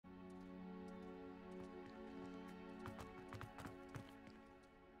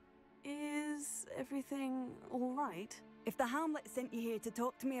everything all right? If the Hamlet sent you here to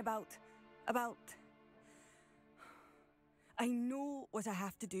talk to me about... I know what I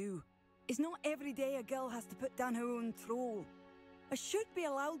have to do. It's not every day a girl has to put down her own troll. I should be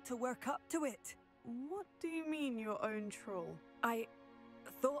allowed to work up to it. What do you mean, your own troll? I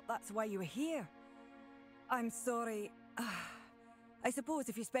thought that's why you were here. I'm sorry. I suppose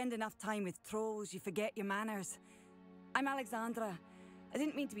if you spend enough time with trolls, you forget your manners. I'm Alexandra. I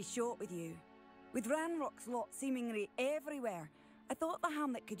didn't mean to be short with you. With Ranrock's lot seemingly everywhere, I thought the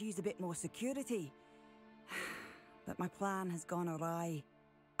Hamlet could use a bit more security. But my plan has gone awry.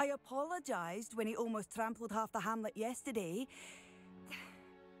 I apologised when he almost trampled half the Hamlet yesterday.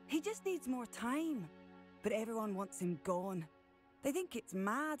 He just needs more time. But everyone wants him gone. They think it's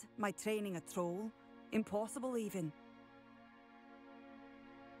mad, my training a troll. Impossible, even.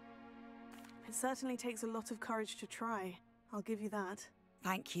 It certainly takes a lot of courage to try. I'll give you that.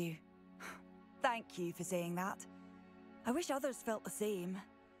 Thank you. Thank you for saying that. I wish others felt the same.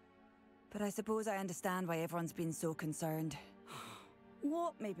 But I suppose I understand why everyone's been so concerned.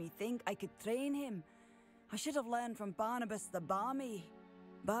 What made me think I could train him? I should have learned from Barnabas the Barmy.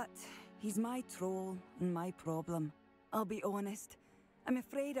 But he's my troll and my problem. I'll be honest. I'm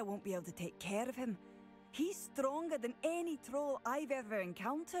afraid I won't be able to take care of him. He's stronger than any troll I've ever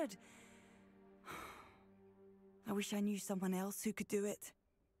encountered. I wish I knew someone else who could do it.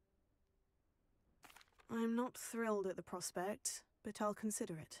 I'm not thrilled at the prospect, but I'll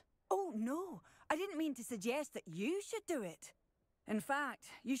consider it. Oh, no. I didn't mean to suggest that you should do it. In fact,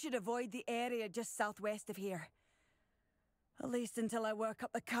 you should avoid the area just southwest of here. At least until I work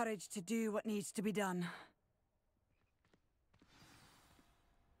up the courage to do what needs to be done.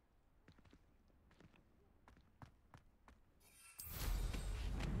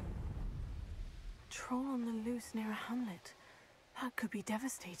 Troll on the loose near a hamlet. That could be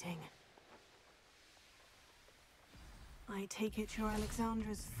devastating. I take it you're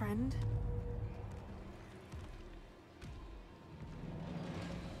Alexandra's friend?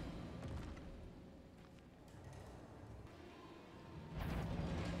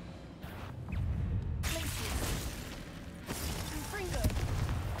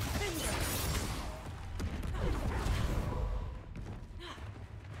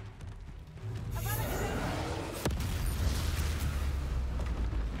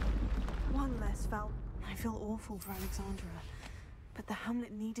 One less foul. I feel awful for Alexandra, but the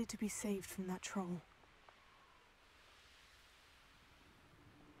hamlet needed to be saved from that troll.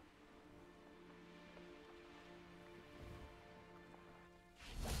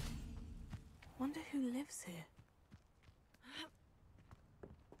 Wonder who lives here.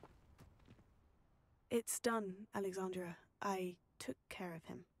 It's done, Alexandra. I took care of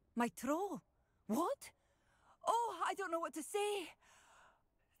him. My troll? What? Oh, I don't know what to say.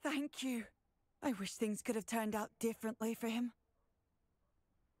 Thank you. I wish things could have turned out differently for him.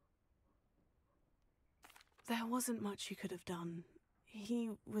 There wasn't much you could have done. He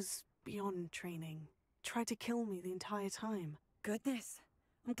was beyond training. Tried to kill me the entire time. Goodness.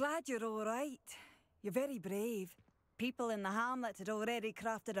 I'm glad you're all right. You're very brave. People in the hamlet had already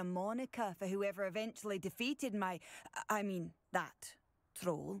crafted a moniker for whoever eventually defeated that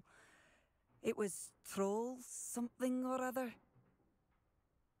troll. It was Troll something or other.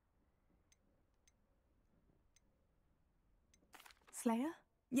 Slayer?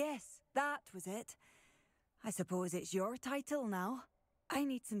 Yes, that was it. I suppose it's your title now. I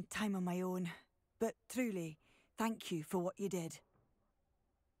need some time on my own. But truly, thank you for what you did.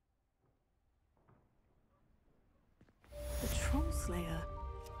 The Troll Slayer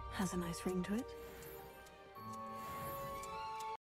has a nice ring to it.